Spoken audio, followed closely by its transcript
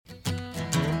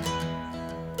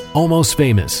Almost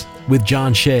Famous with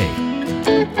John Shea.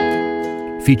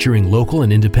 Featuring local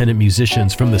and independent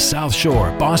musicians from the South Shore,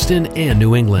 Boston, and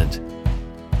New England.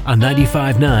 On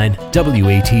 95.9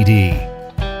 WATD.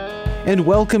 And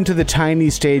welcome to the Tiny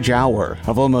Stage Hour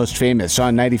of Almost Famous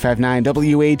on 95.9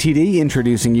 WATD,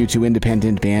 introducing you to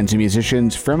independent bands and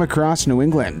musicians from across New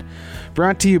England.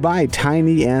 Brought to you by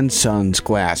Tiny & Sons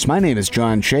Glass. My name is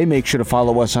John Shea. Make sure to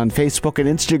follow us on Facebook and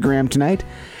Instagram tonight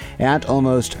at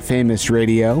Almost Famous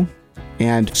Radio,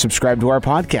 and subscribe to our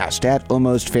podcast at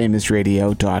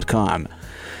almostfamousradio.com.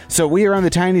 So we are on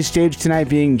the Tiny Stage tonight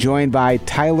being joined by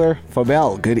Tyler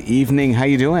Fauxbel. Good evening. How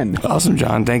you doing? Awesome,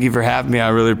 John. Thank you for having me. I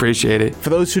really appreciate it. For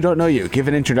those who don't know you, give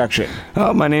an introduction.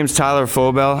 My name's Tyler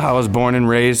Fauxbel. I was born and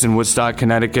raised in Woodstock,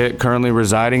 Connecticut, currently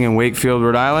residing in Wakefield,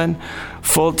 Rhode Island.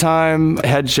 Full-time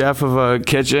head chef of a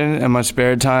kitchen. In my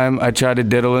spare time, I try to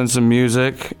diddle in some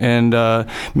music, and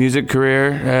music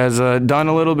career has done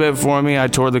a little bit for me. I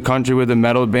toured the country with a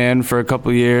metal band for a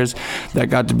couple of years. That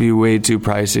got to be way too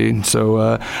pricey,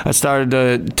 so I started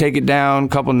to take it down a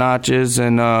couple notches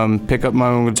and pick up my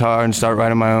own guitar and start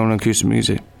writing my own acoustic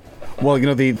music. Well, you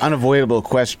know, the unavoidable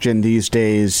question these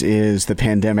days is the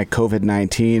pandemic,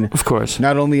 COVID-19. Of course.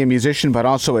 Not only a musician, but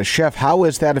also a chef. How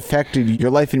has that affected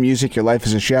your life in music, your life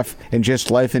as a chef, and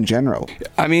just life in general?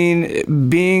 I mean,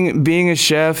 being a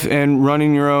chef and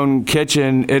running your own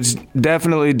kitchen, it's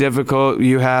definitely difficult.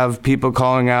 You have people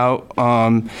calling out,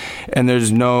 and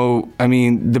there's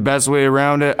the best way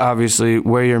around it, obviously,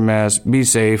 wear your mask, be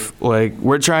safe. Like,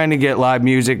 we're trying to get live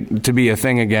music to be a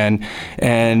thing again,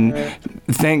 and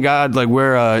thank God, like,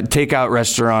 we're a takeout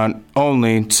restaurant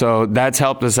only, so that's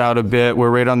helped us out a bit. We're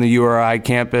right on the URI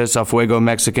campus, Fauxbel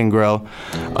Mexican Grill,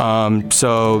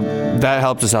 so that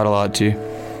helped us out a lot too.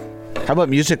 How about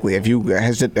musically?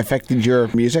 Has it affected your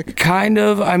music? Kind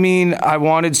of. I mean, I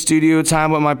wanted studio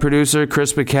time with my producer,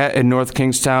 Chris Paquette, in North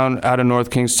Kingstown,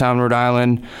 Rhode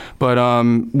Island. But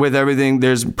with everything,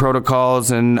 there's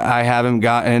protocols, and I haven't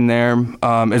gotten in there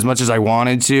as much as I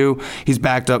wanted to. He's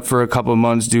backed up for a couple of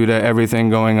months due to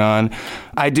everything going on.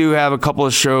 I do have a couple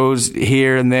of shows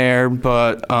here and there,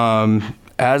 but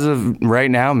as of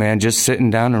right now, man, just sitting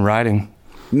down and writing.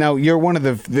 Now, you're one of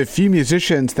the few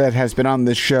musicians that has been on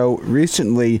this show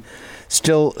recently,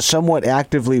 still somewhat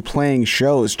actively playing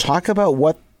shows. Talk about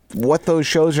what those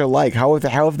shows are like. How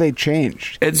have they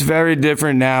changed? It's very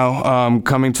different now,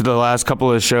 coming to the last couple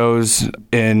of shows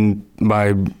in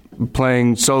my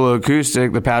playing solo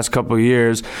acoustic the past couple of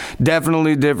years.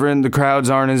 Definitely different. The crowds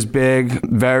aren't as big,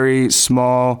 very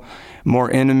small,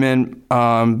 more intimate.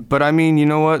 But I mean, you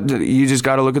know what? You just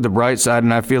got to look at the bright side,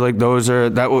 and I feel like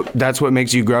that's what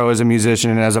makes you grow as a musician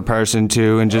and as a person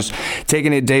too, and just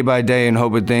taking it day by day and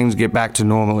hoping things get back to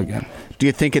normal again. Do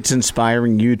you think it's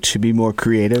inspiring you to be more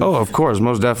creative? Oh, of course,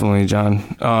 most definitely,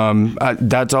 John.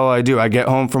 That's all I do. I get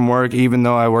home from work, even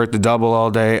though I work the double all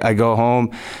day. I go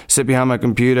home, sit behind my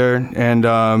computer, and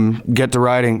get to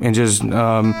writing and just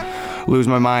lose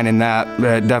my mind in that.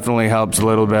 That definitely helps a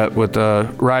little bit with the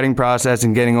writing process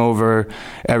and getting over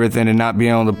everything and not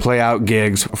being able to play out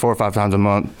gigs 4 or 5 times a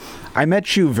month. I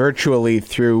met you virtually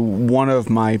through one of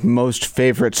my most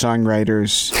favorite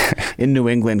songwriters in New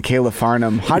England, Kayla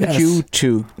Farnham. How did you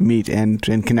two meet and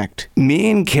connect? Me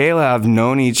and Kayla have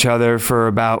known each other for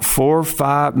about 4 or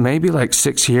 5, maybe like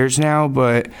 6 years now,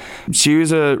 but she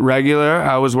was a regular.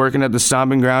 I was working at the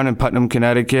Stomping Ground in Putnam,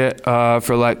 Connecticut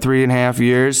for like 3.5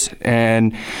 years,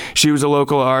 and she was a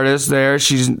local artist there.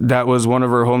 That was one of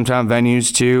her hometown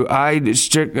venues too.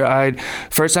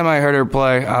 First time I heard her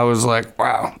play, I was like,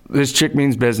 wow, this chick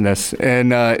means business,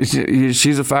 and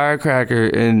she's a firecracker,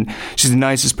 and she's the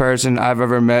nicest person I've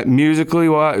ever met. Musically,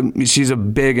 she's a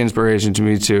big inspiration to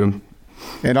me too.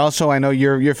 And also, I know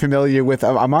you're familiar with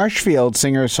a Marshfield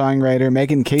singer-songwriter,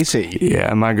 Megan Casey.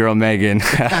 Yeah, my girl Megan.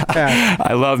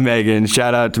 I love Megan.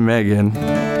 Shout out to Megan.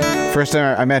 First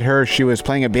time I met her, she was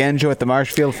playing a banjo at the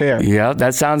Marshfield Fair. Yeah,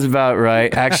 that sounds about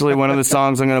right. Actually, one of the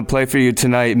songs I'm going to play for you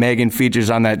tonight, Megan features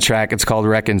on that track. It's called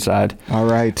Reconciled. All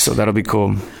right. So that'll be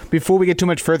cool. Before we get too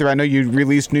much further, I know you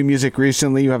released new music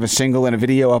recently. You have a single and a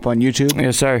video up on YouTube.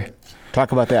 Yes, sir.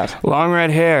 Talk about that. Long red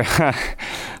hair.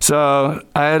 So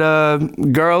I had a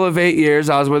girl of 8 years.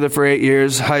 I was with her for 8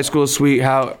 years. High school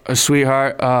sweetheart.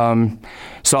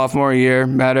 Sophomore year,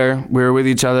 met her. We were with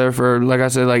each other for, like I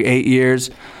said, like 8 years.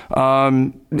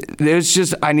 It was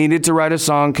just, I needed to write a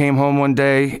song. Came home one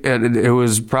day. It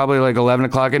was probably like 11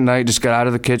 o'clock at night. Just got out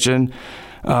of the kitchen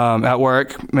at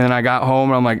work. And I got home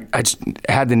and I'm like, I just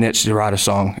had the niche to write a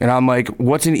song. And I'm like,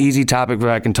 what's an easy topic that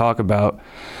I can talk about?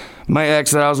 my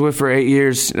ex that I was with for 8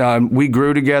 years, we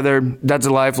grew together. That's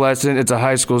a life lesson. It's a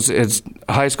high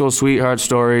school sweetheart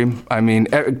story. I mean,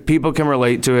 people can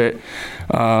relate to it.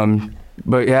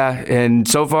 But yeah, and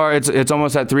so far it's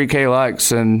almost at 3K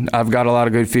likes, and I've got a lot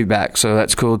of good feedback, so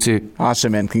that's cool too.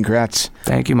 Awesome, man. Congrats.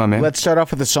 Thank you, my man. Let's start off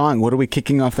with a song. What are we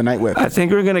kicking off the night with? I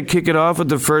think we're going to kick it off with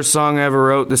the first song I ever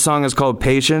wrote. The song is called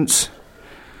Patience.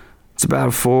 It's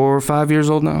about 4 or 5 years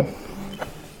old now.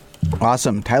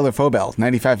 Awesome. Tyler Fauxbel,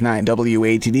 95.9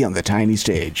 WATD on the tiny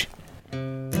stage.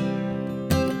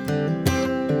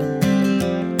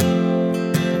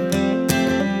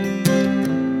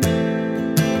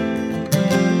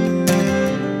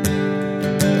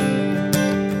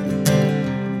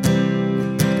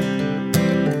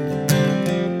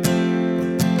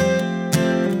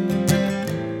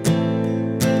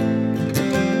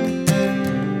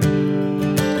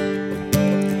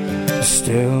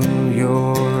 Still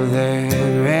you're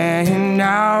there, and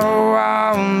now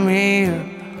I'm here,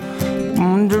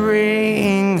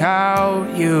 wondering how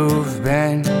you've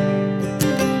been.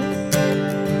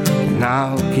 And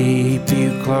I'll keep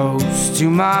you close to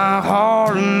my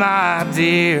heart, my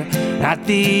dear. At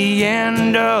the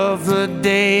end of the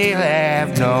day,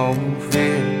 have no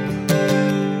fear.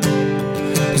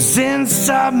 'Cause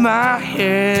inside my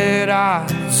head I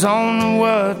don't know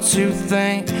what to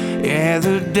think. Yeah,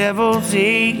 the devil's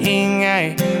eating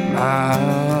at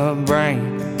my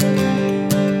brain.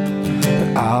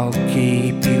 But I'll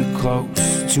keep you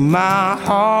close to my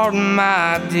heart,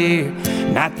 my dear.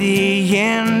 And at the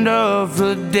end of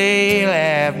the day,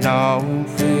 have no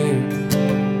fear.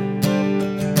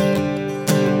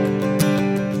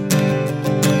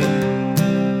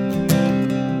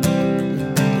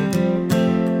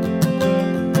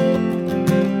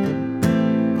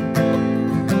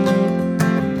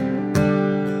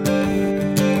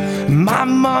 My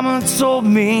mama told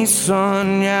me,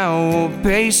 son, yeah, well,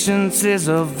 patience is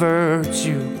a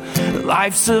virtue.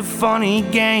 Life's a funny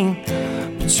game,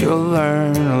 but you'll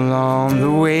learn along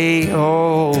the way.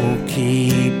 Oh,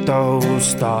 keep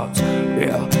those thoughts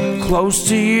real close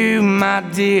to you, my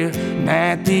dear. And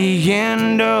at the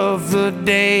end of the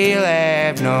day,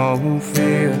 have no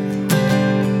fear.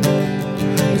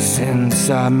 'Cause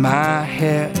inside my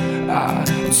head I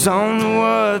don't know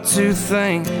what to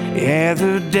think. Yeah,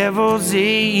 the devil's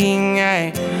eating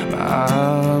at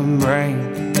my brain.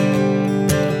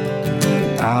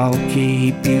 I'll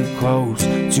keep you close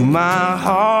to my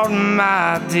heart,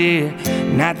 my dear.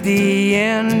 And at the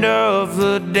end of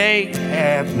the day,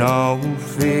 have no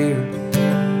fear.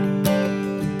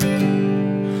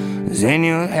 'Cause then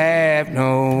you'll have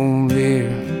no fear.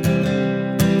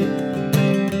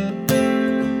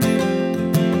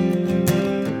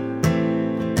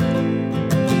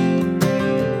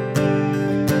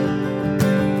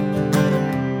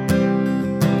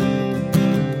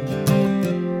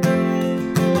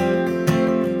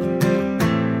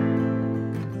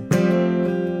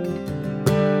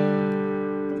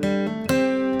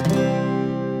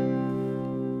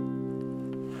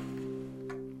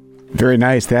 Very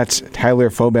nice. That's Tyler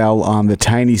Fauxbel on the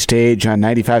tiny stage on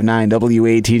 95.9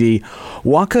 WATD.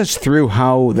 Walk us through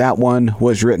how that one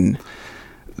was written.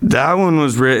 That one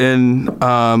was written,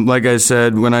 like I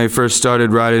said, when I first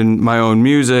started writing my own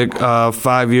music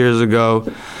 5 years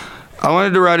ago. I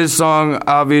wanted to write a song,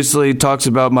 obviously talks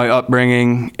about my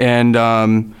upbringing and,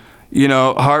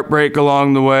 heartbreak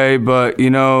along the way, but,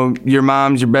 your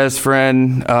mom's your best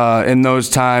friend in those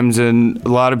times, and a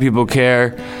lot of people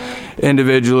care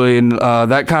individually, and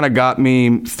that kind of got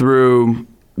me through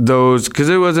those, because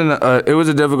it was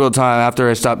a difficult time after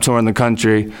I stopped touring the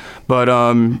country. But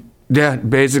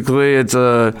basically it's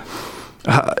a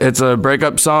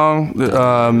breakup song,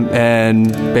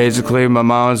 and basically my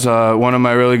mom's one of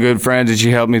my really good friends, and she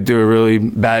helped me through a really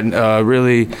bad,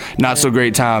 really not so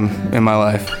great time in my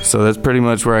life. So that's pretty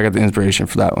much where I got the inspiration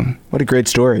for that one. What a great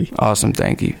story. Awesome,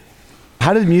 thank you.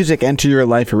 How did music enter your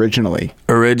life originally?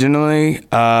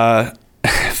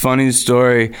 Funny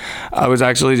story. I was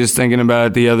actually just thinking about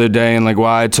it the other day and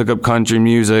why I took up country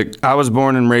music. I was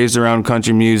born and raised around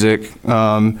country music,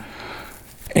 and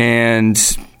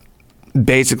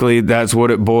basically that's what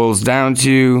it boils down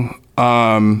to.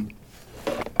 I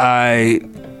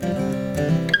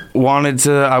wanted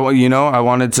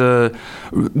to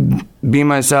be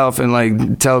myself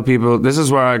and tell people this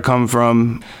is where I come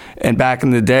from. And back in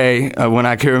the day, when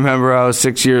I can remember I was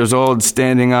 6 years old,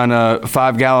 standing on a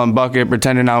 5-gallon bucket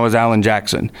pretending I was Alan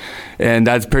Jackson. And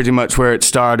that's pretty much where it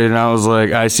started. And I was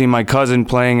like, I see my cousin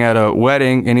playing at a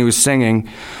wedding, and he was singing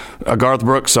a Garth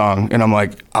Brooks song. And I'm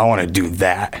like, I want to do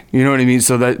that. You know what I mean?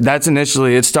 So that's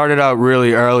initially, it started out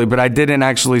really early, but I didn't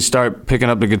actually start picking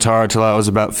up the guitar until I was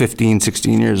about 15,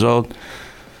 16 years old.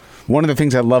 One of the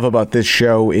things I love about this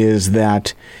show is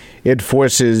that it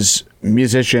forces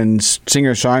musicians,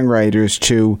 singer-songwriters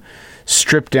to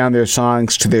strip down their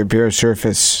songs to their bare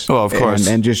surface. Oh, of course.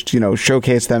 And just,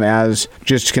 showcase them as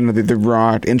just kind of the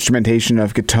raw instrumentation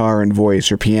of guitar and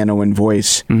voice or piano and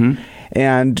voice. Mm-hmm.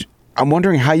 And I'm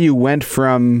wondering how you went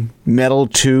from metal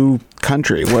to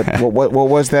country. What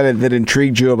was that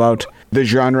intrigued you about the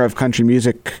genre of country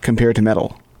music compared to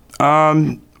metal?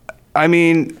 I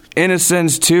mean, in a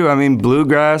sense, too. I mean,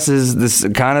 bluegrass is this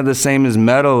kind of the same as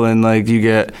metal, and like you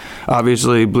get,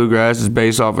 obviously, bluegrass is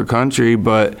based off of country,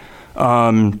 but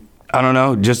I don't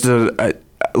know.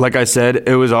 Like I said,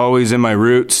 it was always in my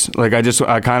roots. Like I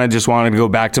kind of just wanted to go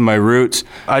back to my roots.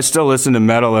 I still listen to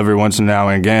metal every once and now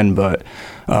and again, but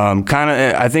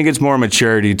I think it's more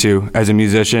maturity too, as a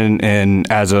musician and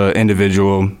as an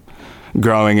individual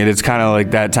growing. And it's kind of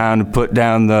like that time to put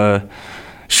down the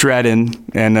shredding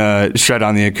and shred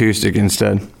on the acoustic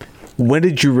instead. When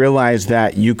did you realize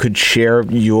that you could share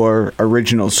your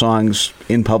original songs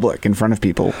in public, in front of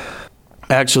people?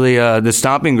 Actually, the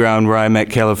Stomping Ground where I met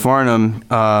Caleb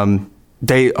Farnham,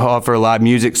 they offer live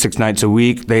music 6 nights a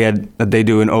week. They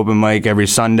do an open mic every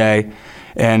Sunday,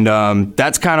 and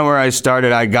that's kind of where I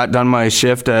started. I got done my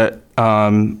shift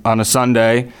on a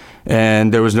Sunday,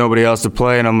 and there was nobody else to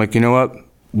play, and I'm like, you know what?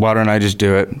 Why don't I just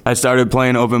do it? I started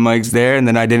playing open mics there, and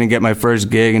then I didn't get my first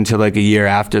gig until like a year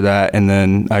after that, and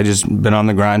then I just been on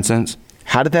the grind since.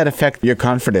 How did that affect your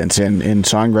confidence in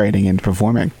songwriting and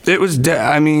performing? It was,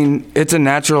 it's a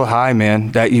natural high,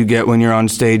 man, that you get when you're on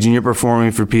stage and you're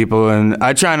performing for people. And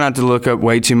I try not to look up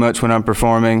way too much when I'm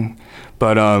performing.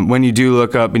 But when you do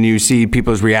look up and you see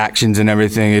people's reactions and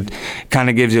everything, it kind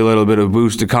of gives you a little bit of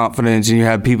boost of confidence. And you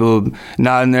have people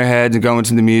nodding their heads and going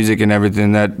to the music and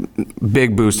everything. That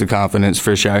big boost of confidence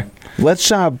for sure. Let's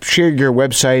share your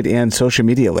website and social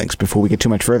media links before we get too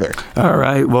much further. All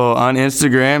right. Well, on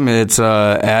Instagram, it's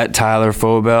at Tyler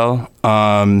Fauxbel.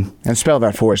 And spell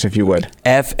that for us, if you would.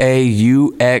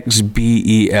 Fauxbel.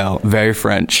 Very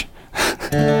French.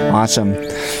 Awesome.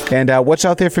 And what's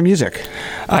out there for music?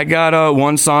 I got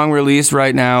one song released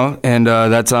right now, and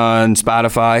that's on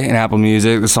Spotify and Apple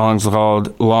Music. The song's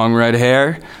called Long Red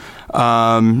Hair.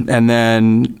 And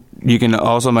then you can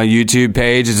also, my YouTube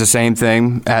page is the same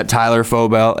thing, at Tyler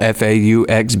Fauxbel,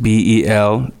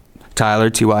 Fauxbel, Tyler,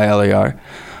 Tyler.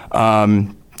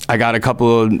 I got a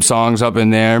couple of songs up in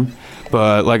there,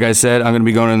 but like I said, I'm going to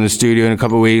be going in the studio in a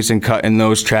couple of weeks and cutting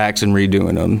those tracks and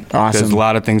redoing them. Awesome. Because a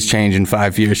lot of things change in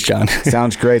 5 years, John.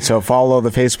 Sounds great. So follow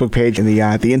the Facebook page and the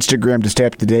Instagram to stay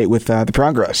up to date with the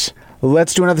progress.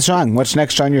 Let's do another song. What's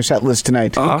next on your set list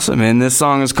tonight? Awesome, and this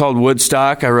song is called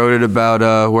Woodstock. I wrote it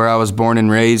about where I was born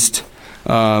and raised.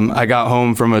 I got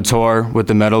home from a tour with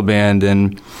the metal band,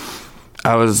 and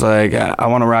I was like, I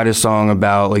want to write a song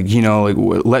about,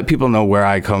 let people know where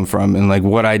I come from and,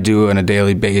 what I do on a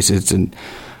daily basis. And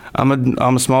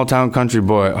I'm a small-town country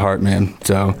boy at heart, man.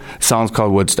 So the song's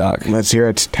called Woodstock. Let's hear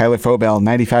it. Tyler Fauxbel,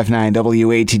 95.9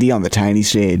 WATD on the tiny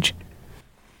stage.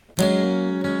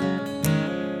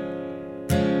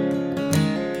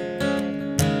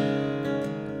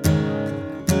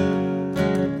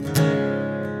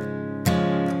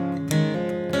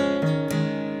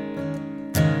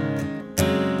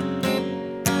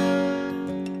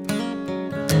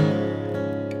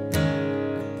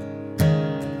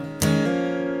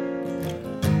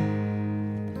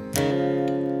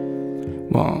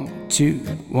 One, two,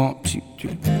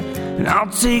 three. And I'll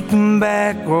take them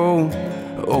back,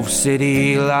 over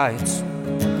city lights.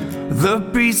 The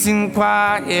peace and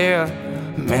quiet, yeah,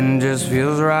 man, just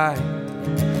feels right.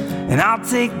 And I'll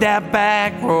take that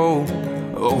back road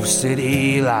over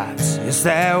city lights. It's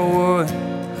that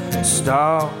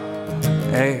Woodstock,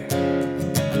 hey.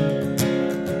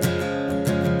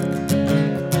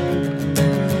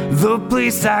 The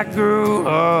place I grew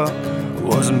up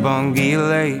was in Bungee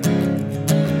Lake,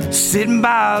 sitting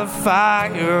by the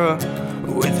fire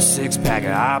with a 6-pack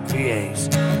of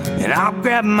IPAs. And I'll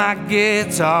grab my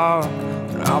guitar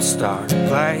and I'll start to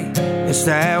play. It's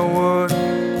that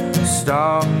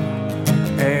Woodstock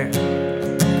air.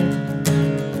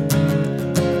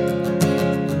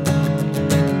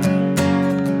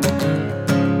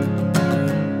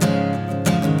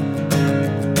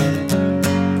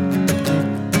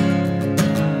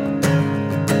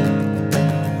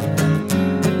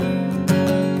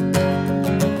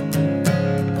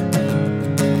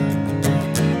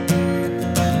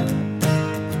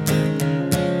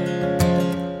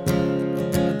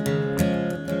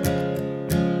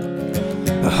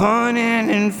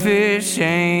 hunting and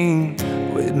fishing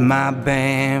with my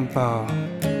band, Paul.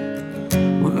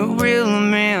 We're real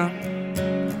men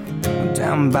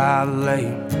down by the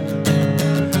lake,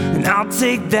 and I'll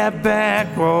take that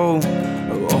back road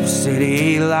of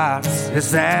city lights.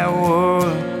 It's that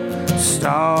wood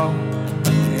star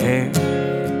air.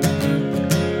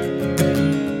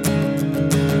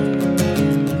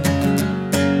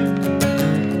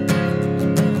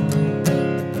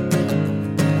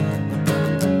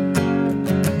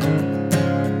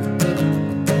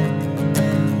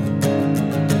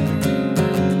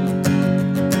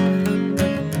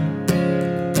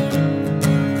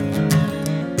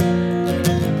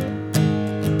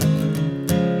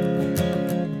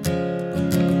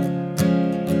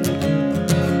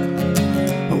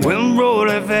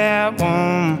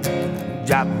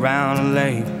 Drop around the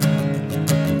lake.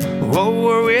 What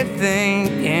were we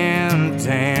thinking?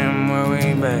 Damn, were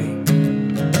we, babe?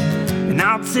 And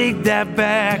I'll take that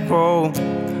back road,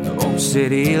 old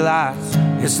city lights.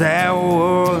 It's that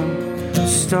wood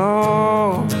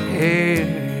store here,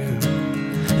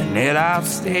 and then I'll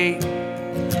stay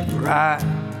right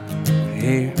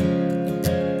here.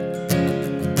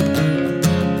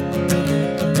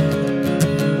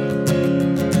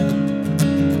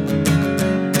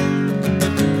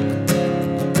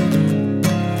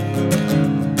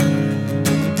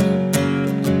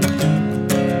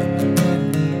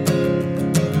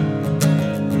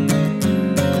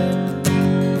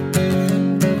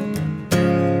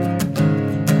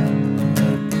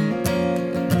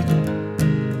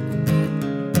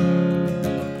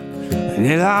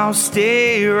 And I'll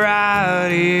stay right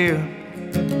here.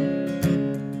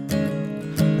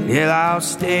 And I'll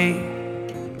stay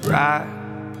right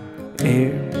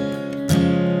here.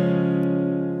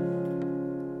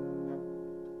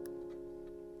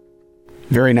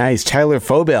 Very nice. Tyler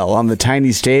Fauxbel on the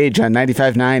tiny stage on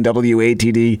 95.9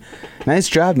 WATD. Nice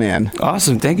job, man.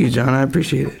 Awesome. Thank you, John. I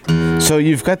appreciate it. So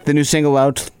you've got the new single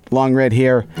out, Long Red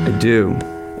Hair. I do.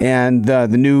 And the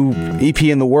new EP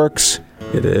in the works.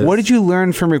 It is. What did you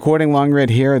learn from recording Long Red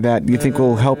Hair that you think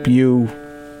will help you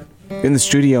in the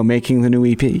studio making the new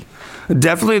EP?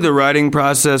 Definitely the writing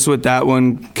process with that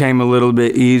one came a little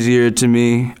bit easier to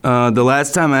me. The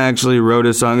last time I actually wrote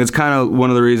a song, it's kind of one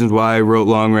of the reasons why I wrote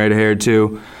Long Red Hair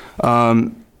too.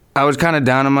 I was kind of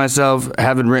down on myself,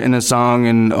 haven't written a song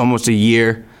in almost a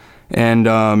year. And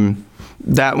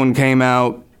that one came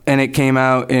out, and it came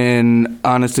out in,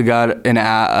 honest to God, in a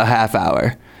half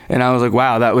hour. And I was like,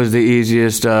 wow, that was the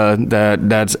easiest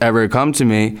that's ever come to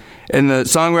me. And the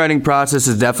songwriting process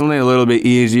is definitely a little bit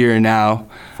easier now.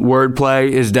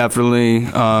 Wordplay is definitely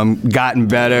gotten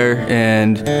better,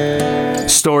 and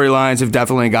storylines have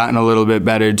definitely gotten a little bit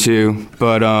better too.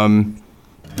 But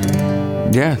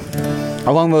yeah.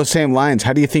 Along those same lines,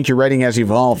 how do you think your writing has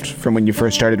evolved from when you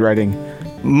first started writing?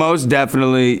 Most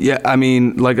definitely, yeah. I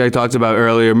mean, like I talked about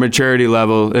earlier, maturity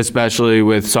level, especially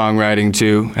with songwriting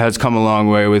too, has come a long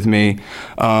way with me.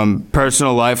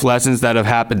 Personal life lessons that have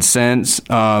happened since,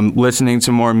 listening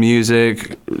to more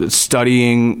music,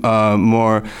 studying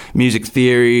more music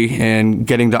theory, and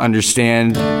getting to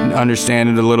understand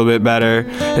it a little bit better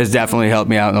has definitely helped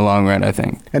me out in the long run, I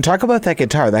think. And talk about that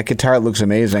guitar. That guitar looks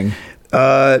amazing.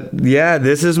 Yeah,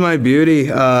 this is my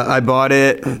beauty. I bought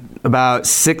it about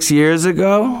 6 years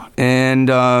ago, and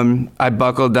I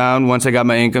buckled down once I got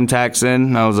my income tax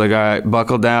in. I was like, all right,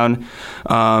 buckle down.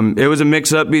 It was a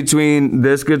mix-up between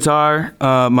this guitar,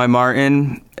 my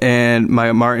Martin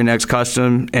X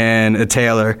Custom, and a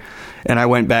Taylor. And I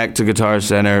went back to Guitar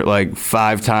Center like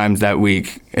 5 times that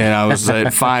week. And I was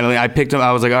like, finally, I picked them.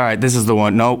 I was like, all right, this is the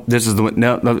one. Nope, this is the one.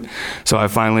 No. So I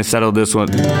finally settled this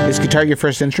one. Is guitar your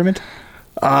first instrument?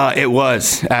 It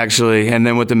was, actually. And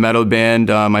then with the metal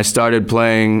band, I started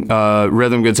playing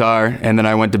rhythm guitar, and then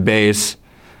I went to bass.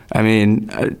 I mean,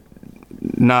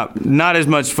 not as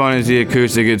much fun as the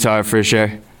acoustic guitar, for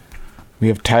sure. We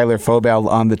have Tyler Fauxbel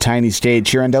on the tiny stage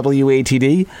here on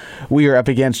WATD. We are up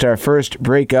against our first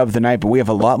break of the night, but we have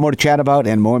a lot more to chat about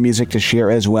and more music to share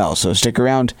as well. So stick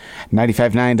around.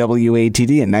 95.9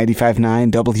 WATD and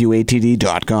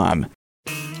 95.9WATD.com.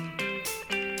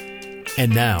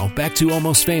 And now, back to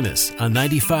Almost Famous on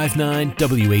 95.9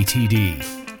 WATD.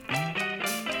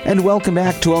 And welcome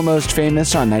back to Almost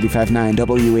Famous on 95.9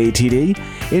 WATD,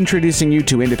 introducing you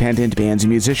to independent bands and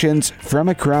musicians from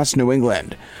across New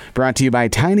England. Brought to you by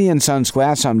Tiny & Sons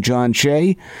Glass, I'm John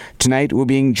Shea. Tonight we're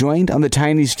being joined on the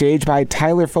tiny stage by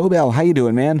Tyler Fauxbel. How you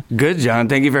doing, man? Good, John.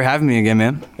 Thank you for having me again,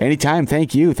 man. Anytime.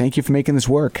 Thank you. Thank you for making this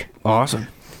work. Awesome.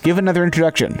 Give another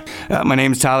introduction. My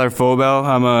name's Tyler Fauxbel.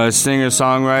 I'm a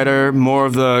singer-songwriter, more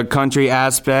of the country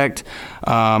aspect,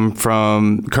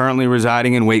 from currently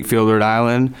residing in Wakefield, Rhode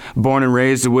Island. Born and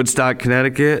raised in Woodstock,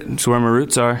 Connecticut. That's where my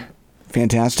roots are.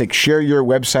 Fantastic. Share your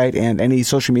website and any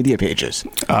social media pages.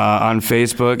 On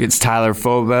Facebook, it's Tyler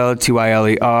Fauxbel,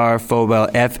 Tyler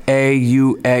Fauxbel,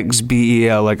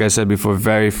 Fauxbel. Like I said before,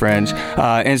 very French.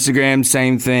 Instagram,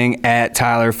 same thing, at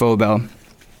Tyler Fauxbel.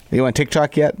 You on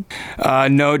TikTok yet?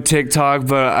 No TikTok,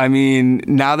 but I mean,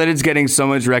 now that it's getting so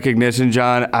much recognition,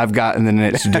 John, I've gotten the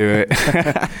itch to do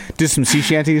it. Do some sea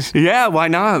shanties? Yeah, why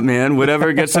not, man?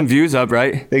 Whatever gets some views up,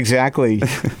 right? Exactly.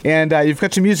 And you've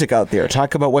got some music out there.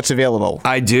 Talk about what's available.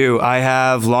 I do. I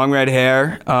have Long Red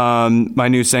Hair, my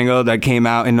new single that came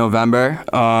out in November.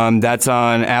 That's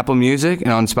on Apple Music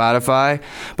and on Spotify.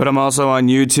 But I'm also on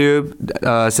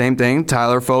YouTube. Same thing,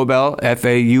 Tyler Fauxbel,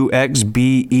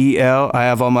 Fauxbel. I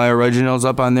have all my originals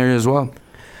up on there as well.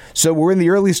 So we're in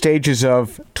the early stages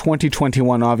of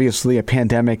 2021. Obviously, a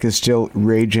pandemic is still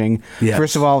raging. Yes.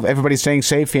 First of all, everybody's staying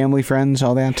safe, family, friends,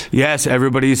 all that? Yes,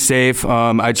 everybody's safe.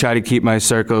 I try to keep my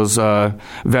circles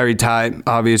very tight.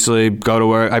 Obviously, go to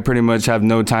work. I pretty much have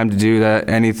no time to do that.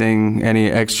 Any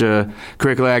extra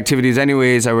curricular activities.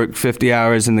 Anyways, I work 50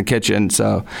 hours in the kitchen,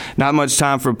 so not much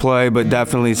time for play, but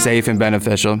definitely safe and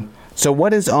beneficial. So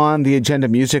what is on the agenda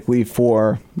musically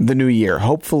for the new year?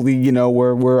 Hopefully,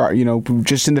 we're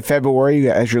just into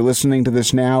February as you're listening to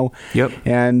this now. Yep.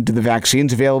 And the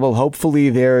vaccine's available. Hopefully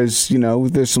there's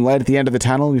some light at the end of the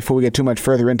tunnel before we get too much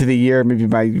further into the year, maybe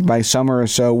by summer or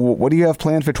so. What do you have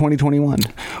planned for 2021?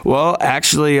 Well,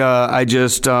 actually,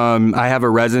 I have a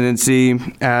residency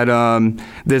at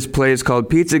this place called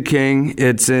Pizza King.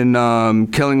 It's in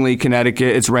Killingly,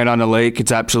 Connecticut. It's right on the lake.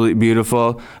 It's absolutely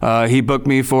beautiful. He booked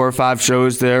me 4 or 5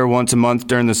 shows there once a month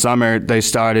during the summer. They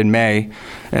start in May,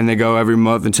 and they go every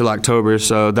month until October,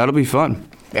 so that'll be fun.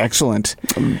 Excellent.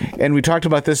 And we talked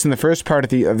about this in the first part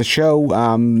of the show,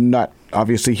 not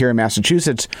obviously here in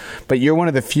Massachusetts, but you're one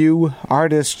of the few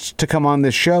artists to come on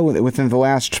this show within the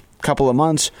last couple of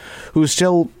months who's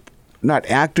still not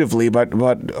actively, but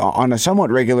on a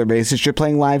somewhat regular basis, you're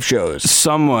playing live shows.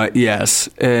 Somewhat, yes.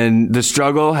 And the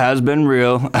struggle has been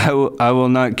real. I will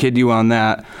not kid you on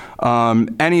that.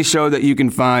 Any show that you can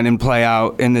find and play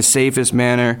out in the safest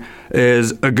manner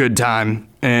is a good time.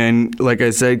 And like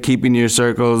I said, keeping your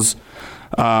circles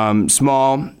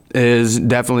small is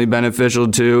definitely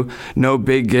beneficial too. No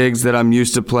big gigs that I'm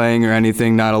used to playing or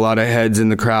anything, not a lot of heads in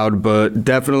the crowd, but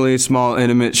definitely small,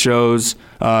 intimate shows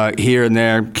here and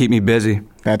there keep me busy.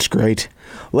 That's great.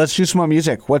 Let's do some more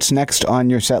music. What's next on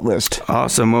your set list?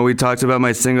 Awesome. Well, we talked about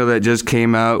my single that just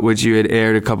came out, which you had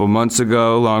aired a couple months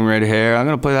ago, Long Red Hair. I'm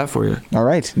going to play that for you. All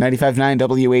right. 95.9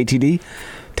 WATD,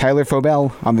 Tyler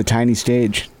Fauxbel on the tiny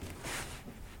stage.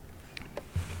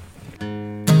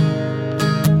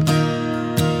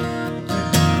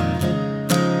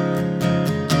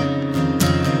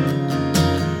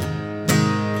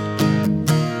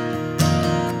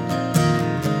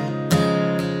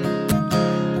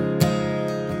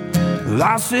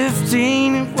 I was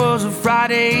 15, it was a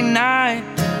Friday night,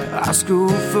 high school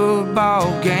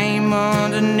football game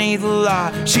underneath the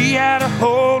light. She had a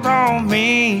hold on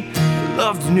me,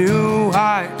 loved new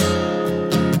heights.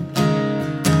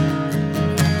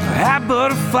 I had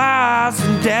butterflies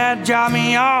and Dad dropped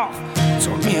me off,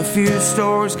 told me a few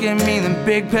stories, gave me the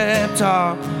big pep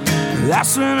talk.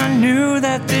 That's when I knew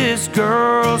that this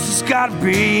girl, she's gotta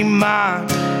be mine.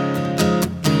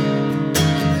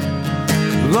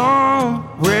 Long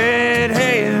red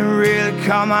hair really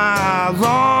caught my eye.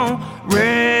 Long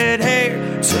red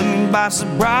hair took me by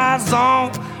surprise.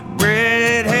 Long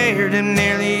red hair that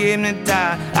nearly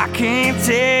hypnotized. I can't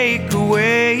take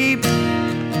away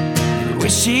the way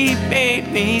she made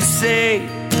me say.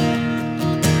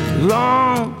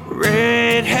 Long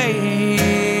red hair.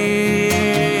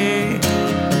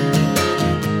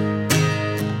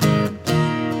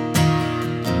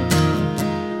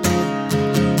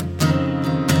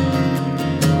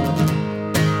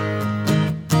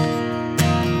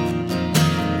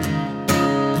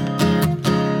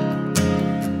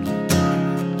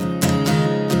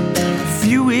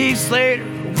 Later,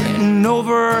 went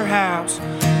over her house,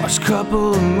 watched a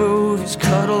couple of movies,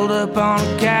 cuddled up on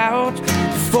the couch.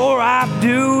 Before I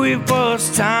knew it was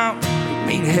time for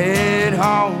me to head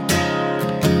home.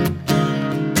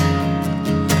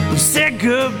 We said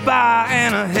goodbye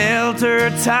and I held her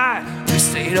tight. We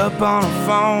stayed up on the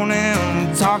phone and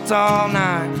we talked all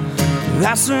night.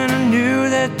 That's when I knew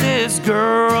that this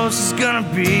girl, she's gonna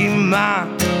be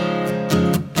mine.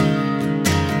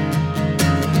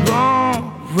 Long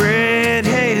red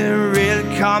hair really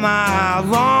caught my eye.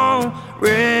 Long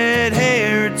red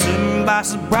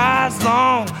surprise.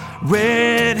 Long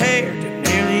red hair that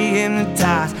nearly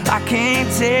hypnotized. I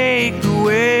can't take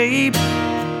away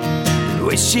the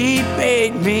way she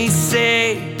made me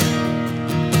say.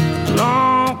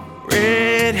 Long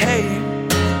red hair.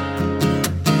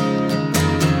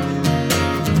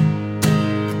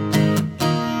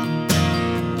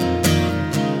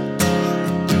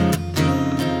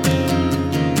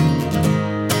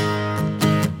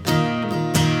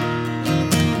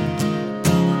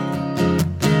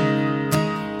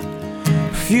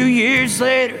 A few years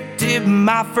later, did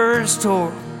my first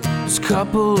tour. It was a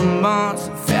couple of months,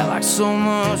 it felt like so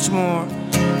much more.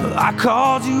 But I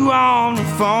called you on the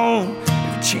phone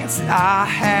every chance that I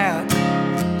had.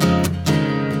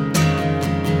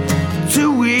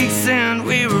 2 weeks in,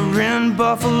 we were in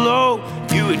Buffalo.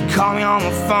 You would call me on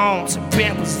the phone, so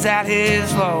Ben was at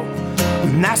his low.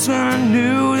 And that's when I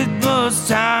knew it was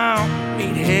time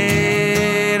we'd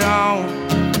head on.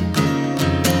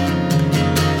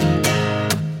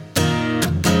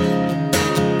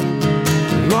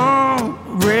 Long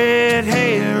red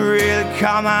hair really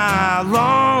caught my eye.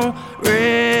 Long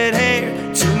red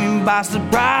hair took me by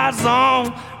surprise.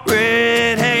 Long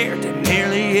red hair that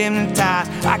nearly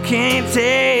hypnotized. I can't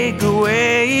take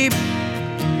away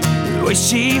the way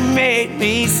she made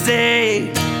me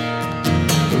stay.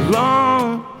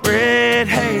 Long red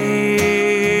hair.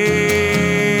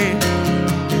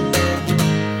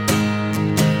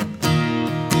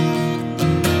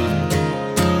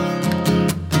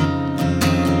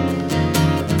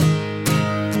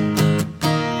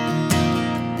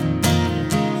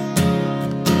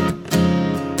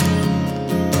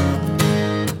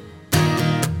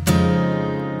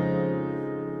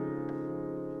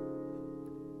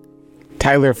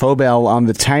 Tyler Fauxbel on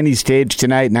the tiny stage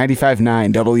tonight,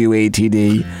 95.9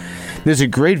 WATD. There's a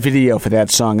great video for that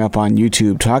song up on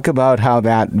YouTube. Talk about how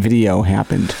that video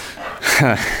happened.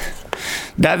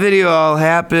 That video all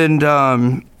happened,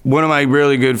 one of my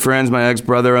really good friends, my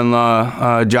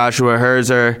ex-brother-in-law, Joshua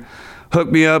Herzer,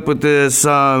 hooked me up with this,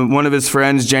 one of his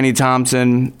friends, Jenny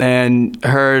Thompson, and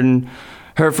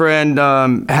her friend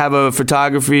have a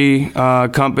photography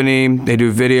company. They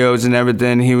do videos and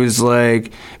everything. He was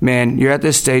like, man, you're at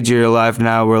this stage of your life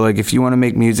now where, like, if you want to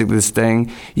make music this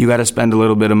thing, you got to spend a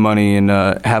little bit of money and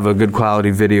have a good quality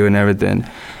video and everything.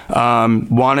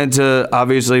 Wanted to,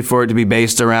 obviously, for it to be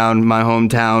based around my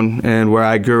hometown and where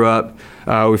I grew up.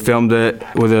 We filmed it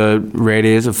with a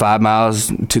radius of 5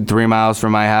 miles to 3 miles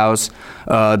from my house.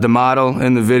 The model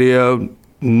in the video,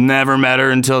 never met her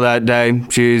until that day.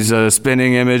 She's a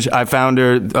spinning image. I found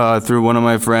her through one of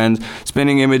my friends.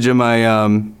 Spinning image of my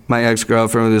my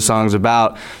ex-girlfriend, what the song's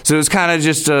about. So it was kind of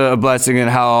just a blessing in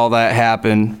how all that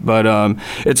happened. But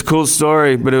it's a cool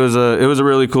story. But it was a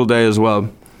really cool day as well.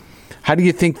 How do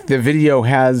you think the video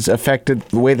has affected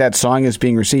the way that song is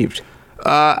being received?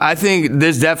 I think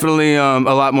there's definitely a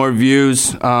lot more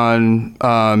views on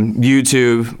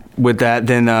YouTube with that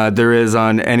than there is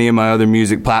on any of my other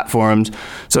music platforms.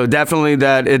 So definitely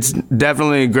it's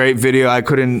definitely a great video. I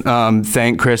couldn't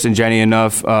thank Chris and Jenny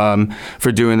enough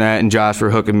for doing that, and Josh for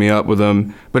hooking me up with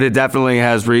them. But it definitely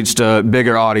has reached a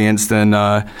bigger audience than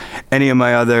any of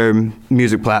my other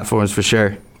music platforms for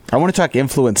sure. I want to talk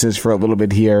influences for a little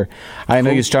bit here. I know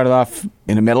you started off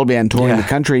in a metal band touring the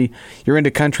country. You're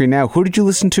into country now. Who did you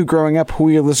listen to growing up? Who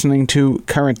are you listening to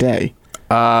current day?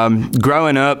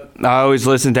 Growing up, I always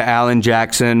listened to Alan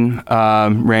Jackson,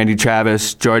 Randy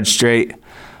Travis, George Strait.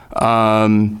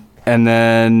 And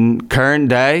then current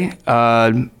day,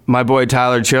 my boy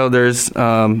Tyler Childers.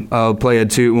 I'll play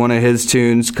one of his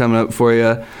tunes coming up for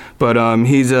you. But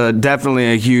he's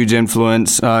definitely a huge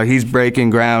influence. He's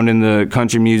breaking ground in the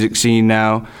country music scene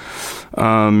now.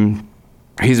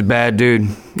 He's a bad dude,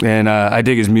 and I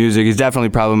dig his music. He's definitely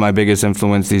probably my biggest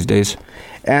influence these days.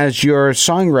 As your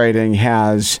songwriting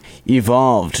has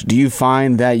evolved, do you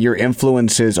find that your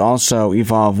influences also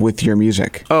evolve with your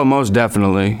music? Oh, most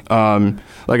definitely.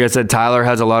 Like I said, Tyler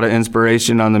has a lot of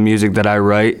inspiration on the music that I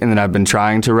write and that I've been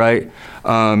trying to write.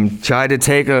 Try to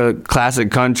take a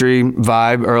classic country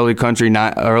vibe, early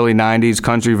 90s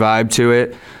country vibe to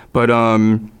it. But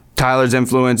Tyler's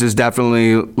influence is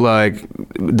definitely, like,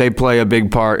 they play a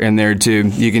big part in there too.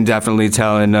 You can definitely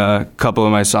tell in a couple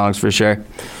of my songs for sure.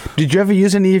 Did you ever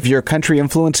use any of your country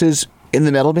influences in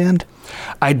the metal band?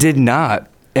 I did not.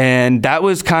 And that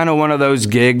was kind of one of those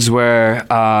gigs where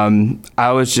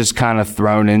I was just kind of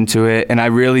thrown into it, and I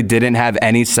really didn't have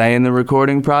any say in the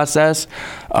recording process.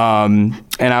 And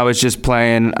I was just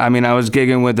playing. I mean, I was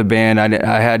gigging with the band.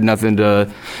 I had nothing to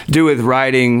do with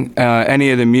writing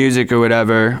any of the music or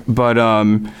whatever. But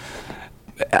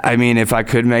I mean, if I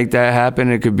could make that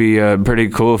happen, it could be pretty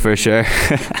cool for sure.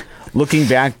 Looking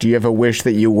back, do you have a wish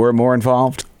that you were more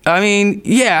involved? I mean,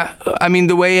 yeah. I mean,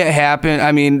 the way it happened,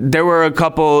 I mean, there were a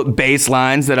couple bass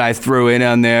lines that I threw in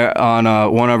on there on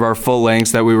one of our full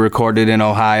lengths that we recorded in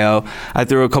Ohio. I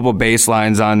threw a couple bass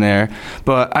lines on there.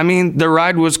 But, I mean, the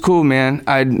ride was cool, man.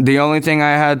 The only thing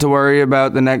I had to worry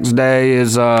about the next day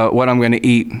is what I'm going to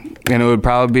eat. And it would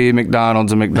probably be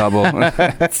McDonald's and McDouble.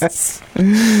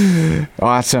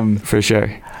 Awesome. For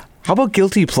sure. How about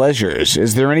guilty pleasures?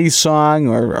 Is there any song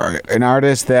or an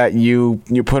artist that you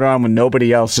put on when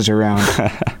nobody else is around?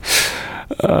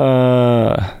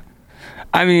 I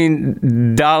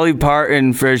mean, Dolly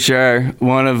Parton for sure.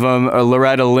 One of them,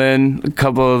 Loretta Lynn, a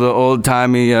couple of the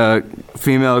old-timey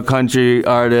female country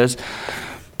artists.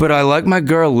 But I like my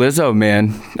girl Lizzo,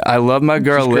 man. I love my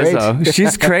girl Lizzo.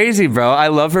 She's crazy, bro. I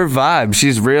love her vibe.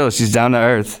 She's real. She's down to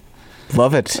earth.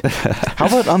 Love it. How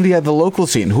about on the local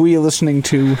scene? Who are you listening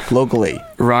to locally?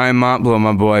 Ryan Montblow,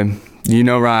 my boy. You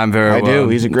know Ryan very well. I do.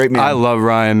 He's a great man. I love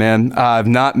Ryan, man. I've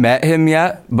not met him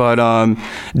yet, but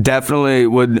definitely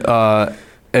would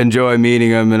enjoy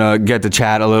meeting him and get to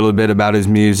chat a little bit about his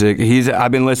music.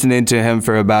 I've been listening to him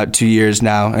for about 2 years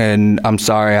now, and I'm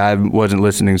sorry I wasn't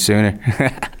listening sooner.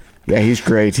 Yeah, he's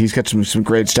great. He's got some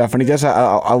great stuff, and he does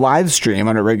a live stream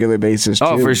on a regular basis, too.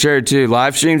 Oh, for sure, too.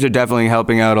 Live streams are definitely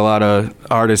helping out a lot of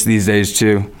artists these days,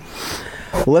 too.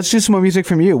 Well, let's do some more music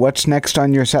from you. What's next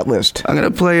on your set list? I'm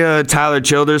going to play a Tyler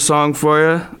Childers song for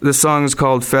you. This song is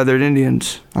called Feathered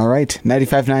Indians. All right.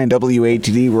 95.9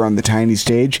 WATD. We're on the tiny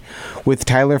stage with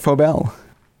Tyler Fauxbel.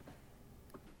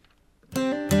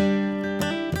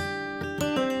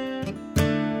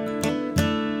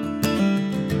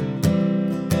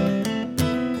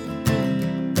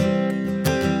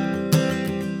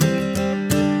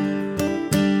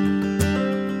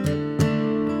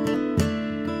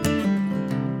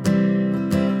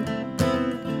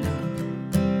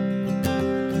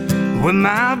 When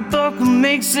my buckle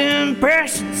makes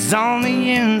impressions on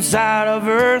the inside of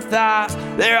her thighs,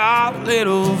 there are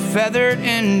little feathered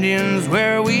Indians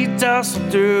where we tussle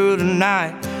through the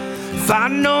night. If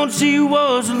I'd known she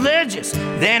was religious,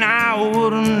 then I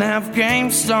wouldn't have came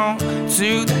stone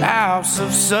to the house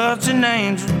of such an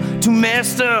angel, too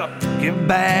messed up to get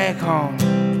back home.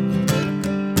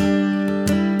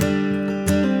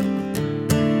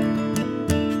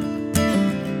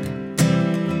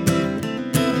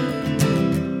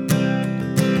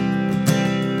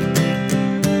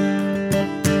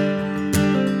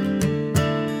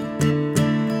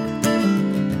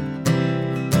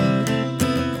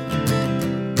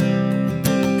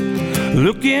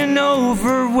 Looking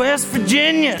over West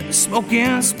Virginia,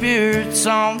 smoking spirits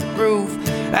on the roof.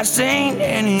 That ain't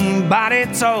anybody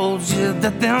told you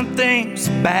that them things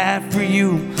are bad for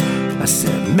you. I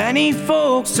said many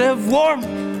folks have warned me.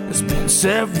 There's been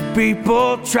several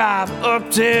people try, but up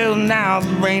till now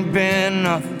there ain't been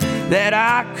nothing that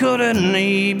I couldn't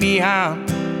leave behind.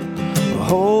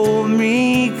 Hold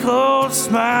me close,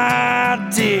 my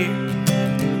dear.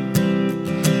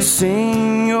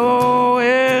 Sing your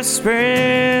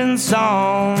whispering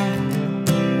song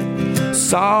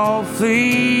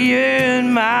softly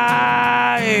in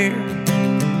my ear,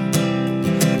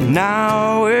 and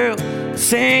I will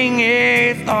sing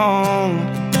it long.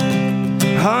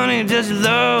 Honey, does your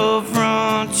love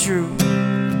run true?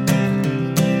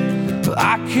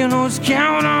 I can always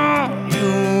count on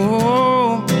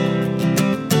you.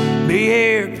 Be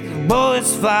here.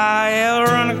 Bullets fly, I'll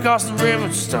run across the river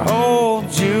just to hold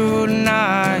you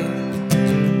tonight.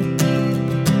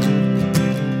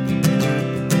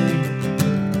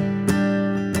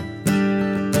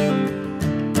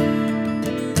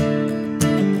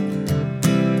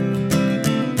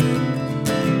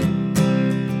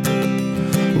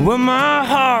 When my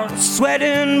heart's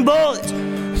sweating bullets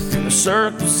through the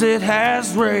circles it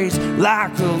has raised,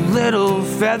 like a little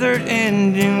feathered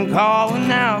Indian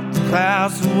calling out the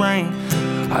clouds of rain.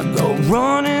 I go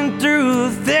running through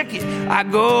the thicket, I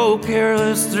go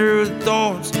careless through the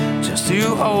thorns, just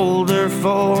to hold her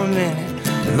for a minute,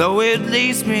 though it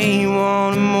leaves me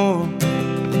wanting more.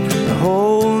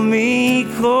 Hold me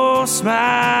close,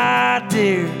 my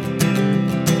dear.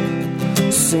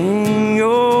 Sing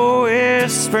your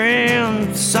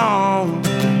whispering song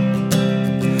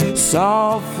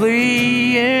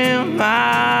softly in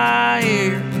my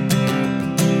ear,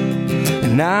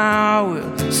 and I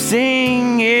will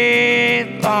sing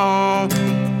it long.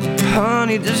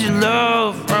 Honey, does your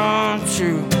love run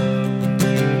true?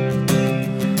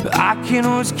 I can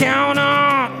always count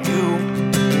on you.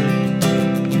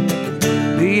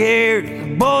 The air,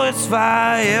 bullets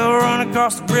fly, I'll run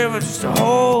across the river just to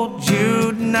hold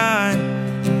you tonight.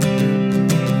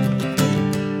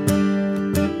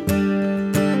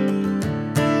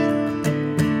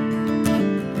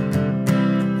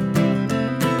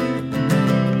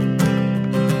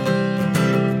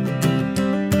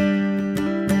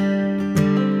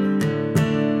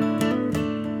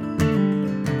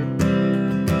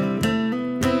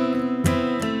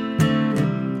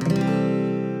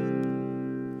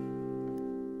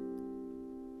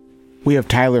 We have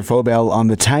Tyler Fauxbel on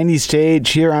the tiny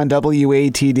stage here on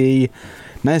WATD.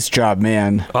 Nice job,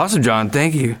 man. Awesome, John.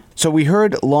 Thank you. So we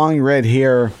heard Long Red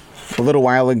Hair a little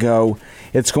while ago.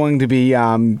 It's going to be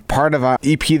part of an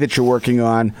EP that you're working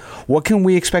on. What can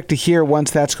we expect to hear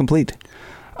once that's complete?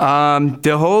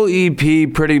 The whole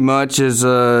EP pretty much is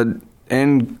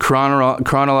in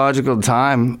chronological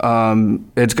time.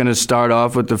 It's going to start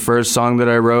off with the first song that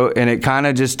I wrote, and it kind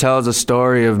of just tells a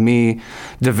story of me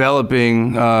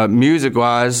developing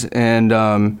music-wise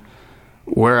and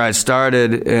where I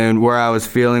started and where I was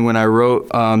feeling when I wrote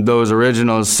those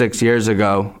originals 6 years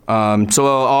ago. So it'll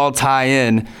all tie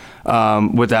in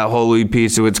with that whole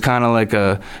EP, so it's kind of like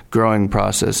a growing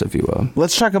process, if you will.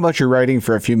 Let's talk about your writing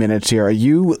for a few minutes here. Are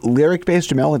you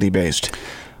lyric-based or melody-based?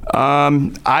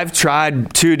 I've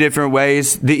tried two different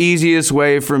ways. The easiest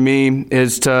way for me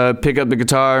is to pick up the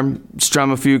guitar,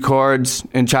 strum a few chords,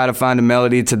 and try to find a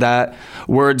melody to that.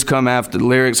 Words come after,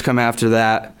 lyrics come after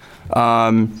that.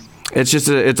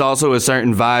 It's also a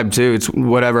certain vibe too. It's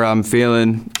whatever I'm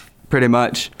feeling, pretty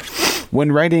much.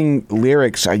 When writing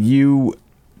lyrics, do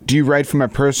you write from a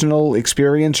personal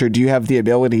experience, or do you have the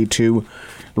ability to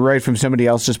write from somebody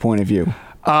else's point of view?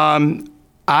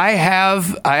 I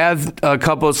have a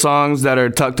couple of songs that are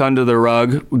tucked under the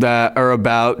rug that are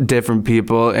about different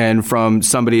people and from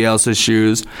somebody else's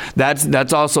shoes.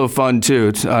 That's also fun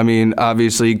too. I mean,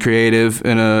 obviously creative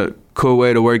and a cool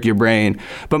way to work your brain.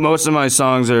 But most of my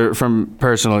songs are from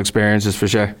personal experiences for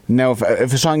sure. Now,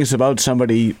 if a song is about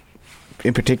somebody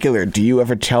in particular, do you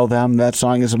ever tell them that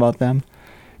song is about them?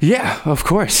 Yeah, of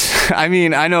course. I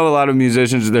mean, I know a lot of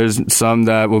musicians, there's some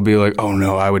that will be like, oh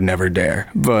no, I would never dare.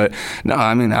 But no,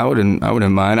 I mean, I wouldn't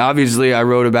mind. Obviously, I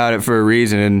wrote about it for a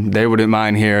reason, and they wouldn't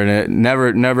mind hearing it.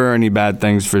 Never any bad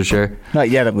things for sure. Not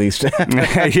yet, at least.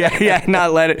 yeah,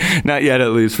 not yet,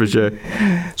 at least for sure.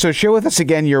 So share with us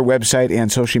again your website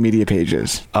and social media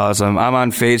pages. Awesome. I'm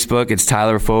on Facebook. It's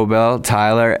Tyler Fauxbel.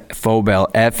 Tyler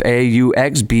Fauxbel,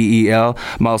 Fauxbel.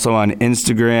 I'm also on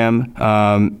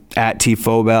Instagram, at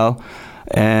tfauxbel,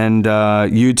 and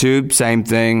YouTube, same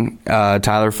thing,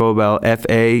 Tyler Fauxbel,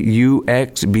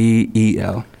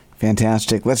 Fauxbel.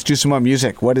 Fantastic. Let's do some more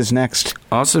music. What is next?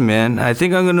 Awesome, man. I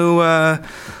think I'm gonna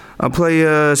I'll play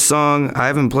a song I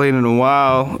haven't played in a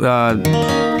while.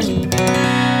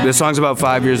 This song's about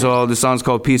 5 years old. This song's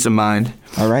called Peace of Mind.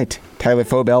 All right. Tyler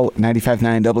Fauxbel,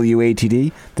 95.9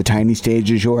 WATD. The tiny stage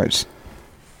is yours.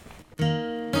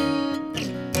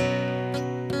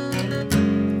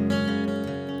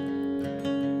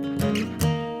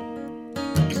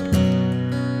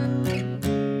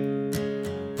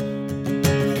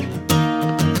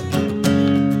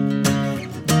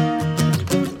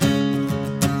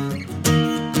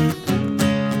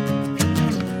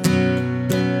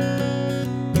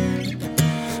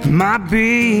 Might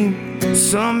be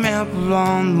some help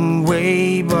along the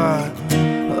way, but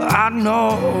I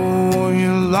know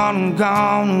you're long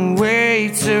gone away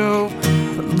to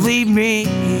leave me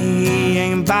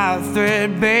hanging by a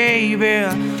thread, baby.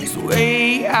 It's the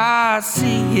way I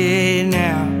see it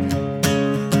now.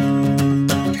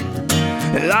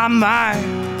 And I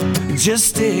might just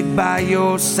stick by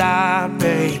your side,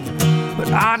 babe,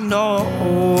 but I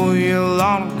know you're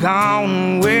long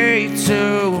gone away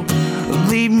to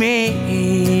leave me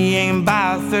hanging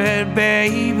by a thread,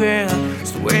 baby.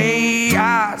 It's the way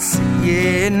I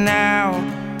see it now.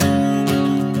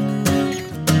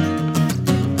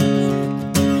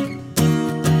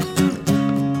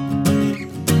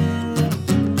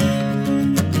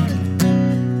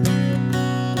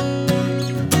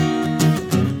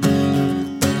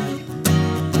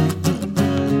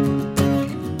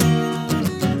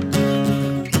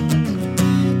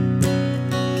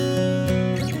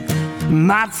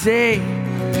 Might take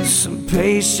some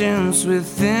patience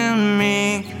within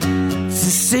me to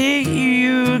see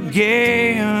you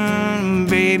again,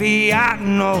 baby. I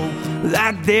know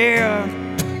that there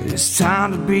is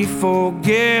time to be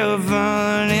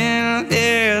forgiven in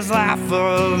this life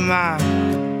of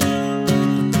mine.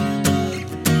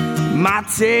 Might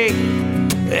take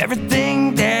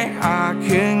everything that I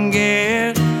can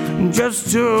get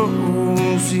just to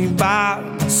see by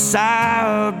my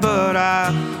side, but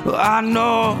I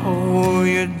know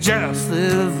you're just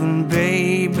living,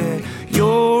 baby,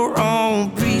 your own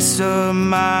peace of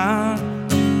mind.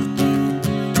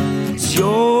 It's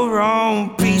your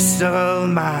own peace of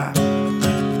mind.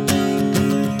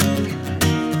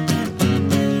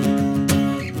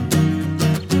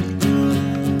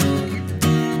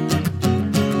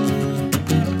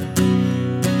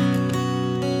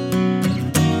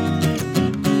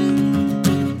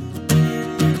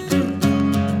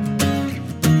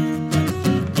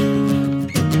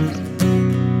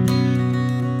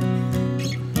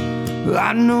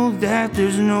 I know that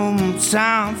there's no more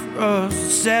time for us to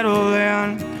settle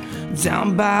down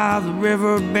by the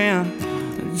river bend,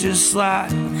 just like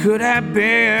could have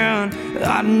been.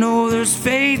 I know there's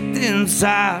faith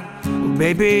inside, well,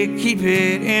 baby, keep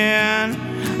it in.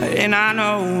 And I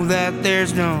know that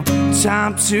there's no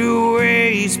time to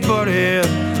waste, but it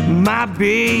might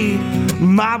be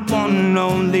my one and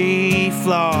only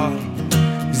flaw.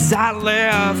 'Cause I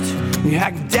left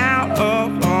hacked down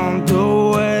up on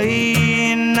the way,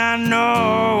 and I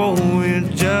know we're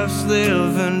just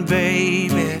living,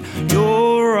 baby,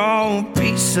 your own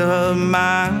peace of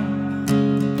mind.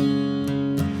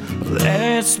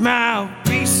 That's my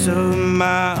peace of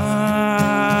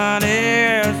mind.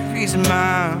 It's peace of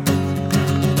mind.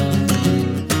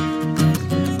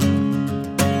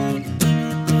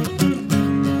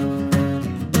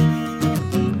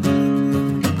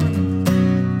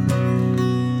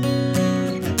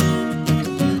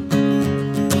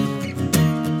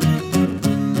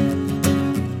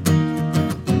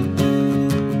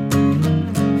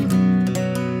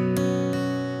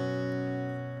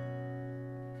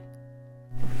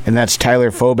 And that's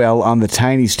Tyler Fauxbel on the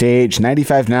tiny stage,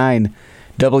 95.9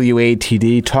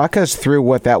 WATD. Talk us through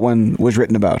what that one was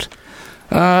written about.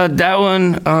 That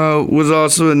one was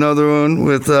also another one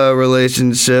with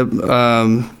relationship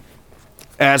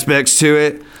aspects to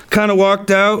it. Kind of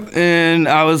walked out, and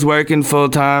I was working full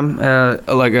time,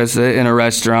 like I said, in a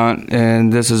restaurant,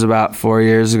 and this is about 4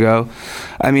 years ago.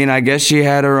 I mean, I guess she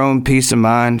had her own peace of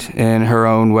mind and her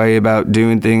own way about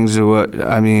doing things,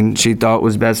 she thought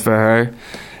was best for her.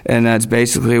 And that's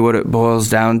basically what it boils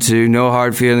down to. No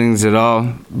hard feelings at all.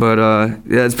 But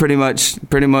yeah, it's pretty much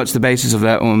the basis of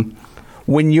that one.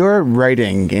 When you're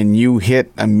writing and you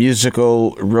hit a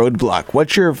musical roadblock,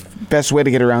 what's your best way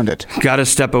to get around it? Got to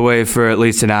step away for at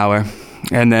least an hour.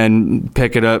 And then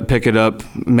pick it up.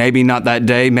 Maybe not that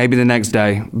day, maybe the next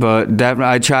day. But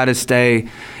definitely, I try to stay,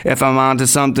 if I'm onto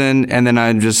something, and then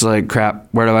I'm just like, crap,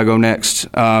 where do I go next?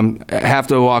 Have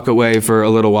to walk away for a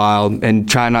little while and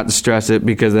try not to stress it,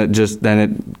 because then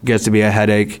it gets to be a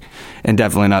headache and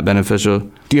definitely not beneficial.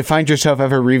 Do you find yourself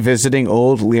ever revisiting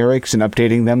old lyrics and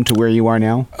updating them to where you are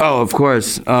now? Oh, of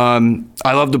course. I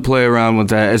love to play around with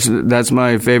that. That's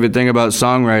my favorite thing about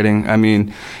songwriting. I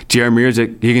mean, to your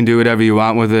music, you can do whatever you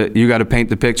want with it. You got to paint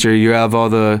the picture. You have all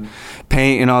the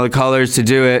paint and all the colors to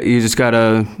do it. You just got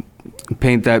to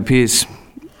paint that piece.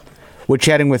 We're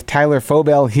chatting with Tyler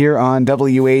Fauxbel here on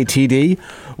WATD.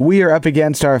 We are up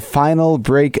against our final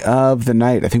break of the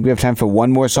night. I think we have time for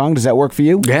one more song. Does that work for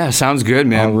you? Yeah, sounds good,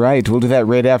 man. All right, we'll do that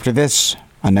right after this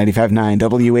on 95.9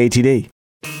 WATD.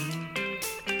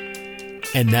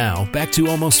 And now, back to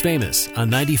Almost Famous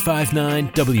on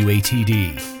 95.9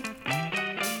 WATD.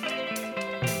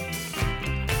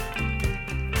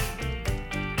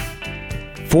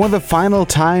 For the final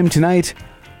time tonight,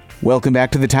 welcome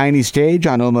back to the tiny stage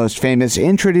on Almost Famous,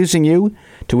 introducing you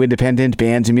to independent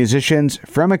bands and musicians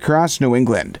from across New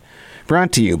England.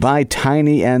 Brought to you by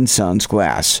Tiny and Sons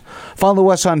Glass. Follow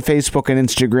us on Facebook and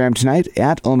Instagram tonight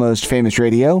at Almost Famous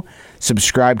Radio.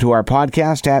 Subscribe to our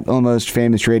podcast at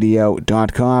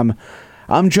almostfamousradio.com.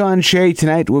 I'm John Shea.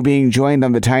 Tonight we're being joined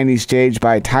on the tiny stage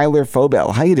by Tyler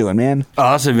Fauxbel. How you doing, man?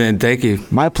 Awesome, man. Thank you.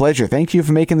 My pleasure. Thank you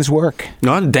for making this work.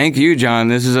 No, thank you, John.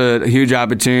 This is a huge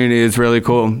opportunity. It's really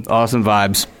cool. Awesome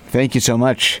vibes. Thank you so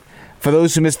much. For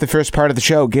those who missed the first part of the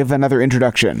show, give another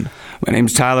introduction. My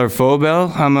name's Tyler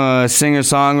Fauxbel. I'm a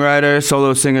singer-songwriter,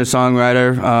 solo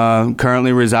singer-songwriter,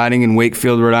 currently residing in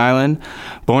Wakefield, Rhode Island.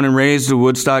 Born and raised in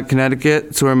Woodstock, Connecticut.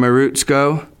 That's where my roots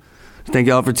go. Thank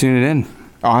y'all for tuning in.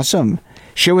 Awesome.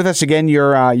 Share with us again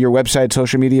your website,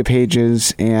 social media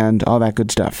pages, and all that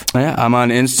good stuff. Yeah, I'm on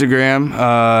Instagram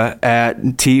at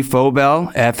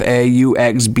tfauxbel,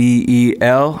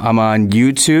 Fauxbel. I'm on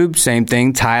YouTube, same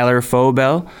thing, Tyler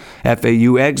Fauxbel,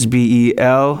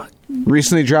 Fauxbel.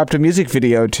 Recently dropped a music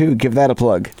video, too. Give that a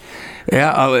plug.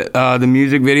 Yeah, the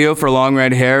music video for Long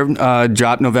Red Hair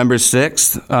dropped November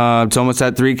 6th. It's almost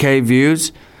at 3K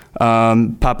views.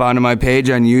 Pop onto my page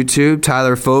on YouTube,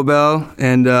 Tyler Fauxbel,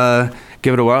 and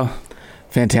give it a whirl.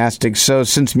 Fantastic. So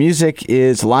since music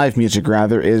is live music,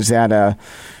 is that a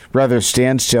rather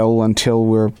standstill until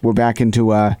we're back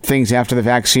into things after the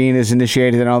vaccine is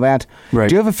initiated and all that? Right.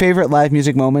 Do you have a favorite live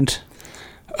music moment?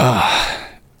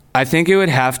 I think it would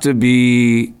have to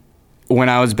be when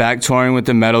I was back touring with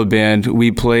the metal band.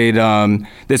 We played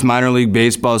this minor league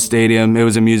baseball stadium. It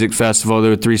was a music festival.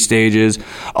 There were 3 stages.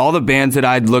 All the bands that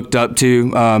I'd looked up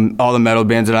to, all the metal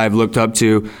bands that I've looked up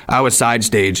to, I was side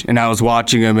stage and I was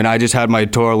watching them, and I just had my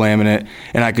tour laminate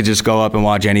and I could just go up and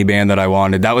watch any band that I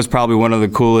wanted. That was probably one of the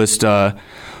coolest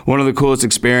one of the coolest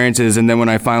experiences. And then when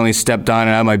I finally stepped on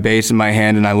and had my bass in my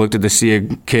hand and I looked at the sea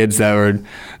of kids that were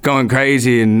going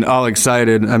crazy and all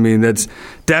excited, I mean, that's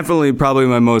definitely probably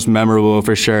my most memorable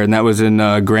for sure. And that was in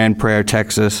Grand Prairie,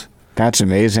 Texas. That's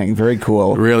amazing. Very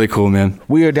cool. Really cool, man.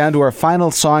 We are down to our final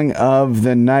song of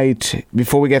the night.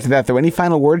 Before we get to that, though, any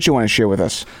final words you want to share with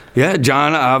us? Yeah,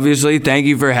 John, obviously, thank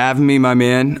you for having me, my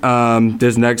man.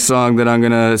 This next song that I'm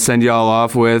going to send y'all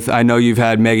off with, I know you've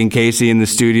had Megan Casey in the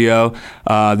studio.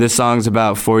 This song's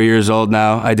about 4 years old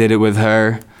now. I did it with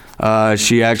her.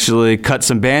 She actually cut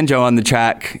some banjo on the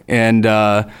track, and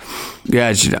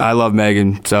I love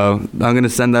Megan, so I'm going to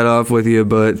send that off with you.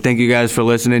 But thank you guys for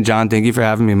listening. John, thank you for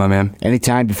having me, my man.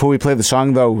 Anytime. Before we play the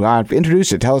song, though,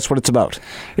 introduce it. Tell us what it's about.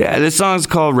 Yeah, this song's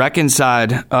called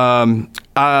Reconciled.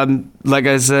 Like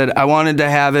I said, I wanted to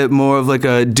have it more of like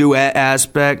a duet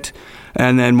aspect.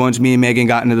 And then once me and Megan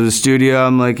got into the studio,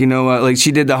 I'm like, you know what? Like,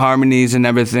 she did the harmonies and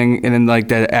everything, and then like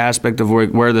that aspect of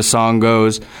where the song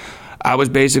goes. I was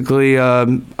basically,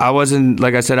 I wasn't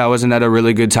at a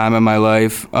really good time in my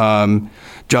life.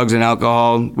 Drugs and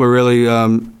alcohol were really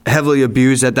heavily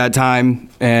abused at that time,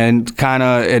 and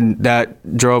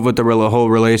that drove with the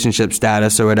whole relationship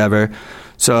status or whatever.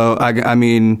 So, I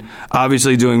mean,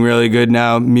 obviously doing really good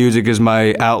now. Music is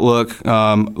my outlook.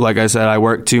 Like I said, I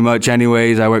work too much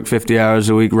anyways. I work 50 hours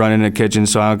a week running a kitchen,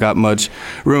 so I don't got much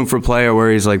room for play or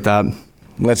worries like that.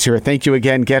 Let's hear it. Thank you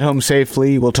again. Get home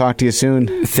safely. We'll talk to you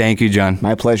soon. Thank you, John.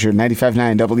 My pleasure.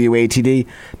 95.9 WATD,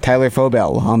 Tyler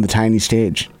Fauxbel on the tiny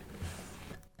stage.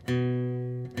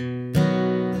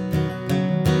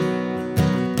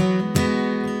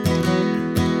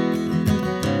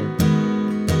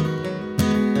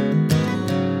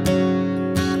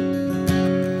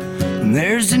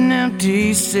 There's an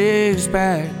empty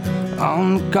six-pack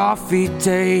on the coffee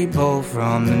table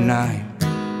from the night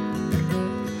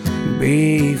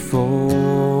before.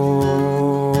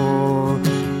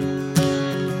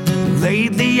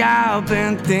 Lately I've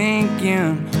been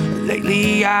thinking,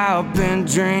 lately I've been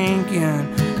drinking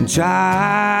and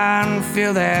trying to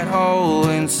fill that hole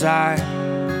inside.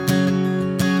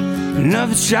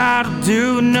 Another shot will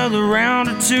do, another round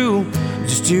or two,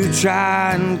 just to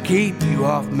try and keep you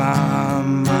off my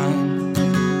mind.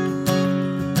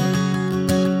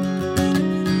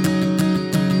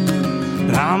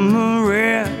 But I'm a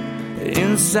wreck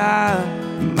inside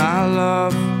my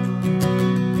love,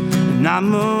 and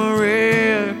I'm a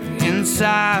wreck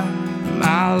inside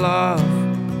my love.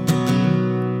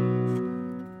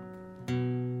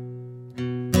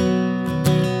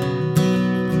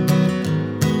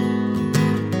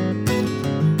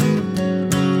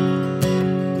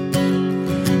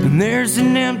 And there's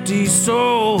an empty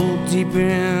soul deep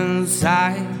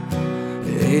inside.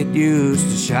 It used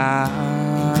to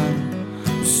shine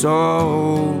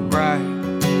so bright.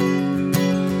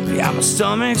 Yeah, my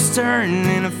stomach's turning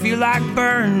and I feel like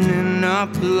burning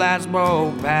up the last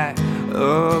bowl pack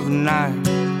of the night.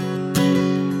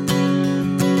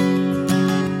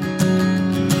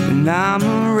 And I'm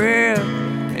a wreck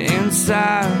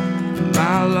inside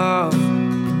my love,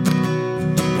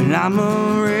 and I'm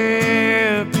a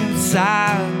wreck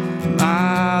inside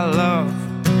my love.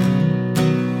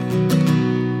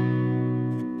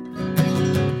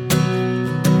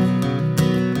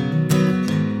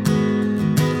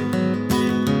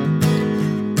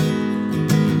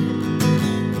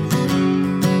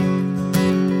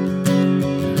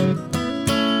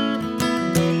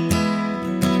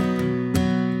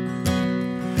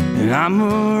 And I'm a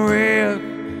wreck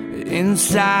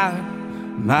inside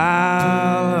my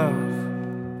love.